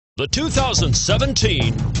The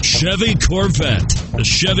 2017 Chevy Corvette. The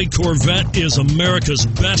Chevy Corvette is America's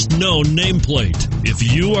best-known nameplate. If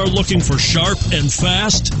you are looking for sharp and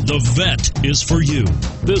fast, the Vette is for you.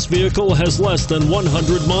 This vehicle has less than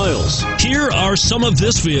 100 miles. Here are some of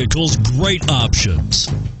this vehicle's great options: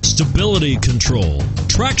 stability control,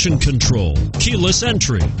 traction control, keyless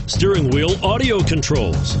entry, steering wheel audio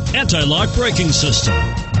controls, anti-lock braking system,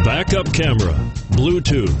 backup camera,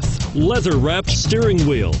 Bluetooth, leather-wrapped steering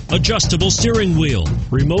wheel, adjustable steering wheel,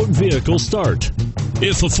 remote vehicle start.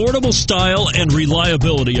 If affordable style and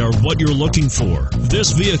reliability are what you're looking for,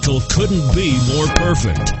 this vehicle couldn't be more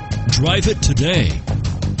perfect. Drive it today.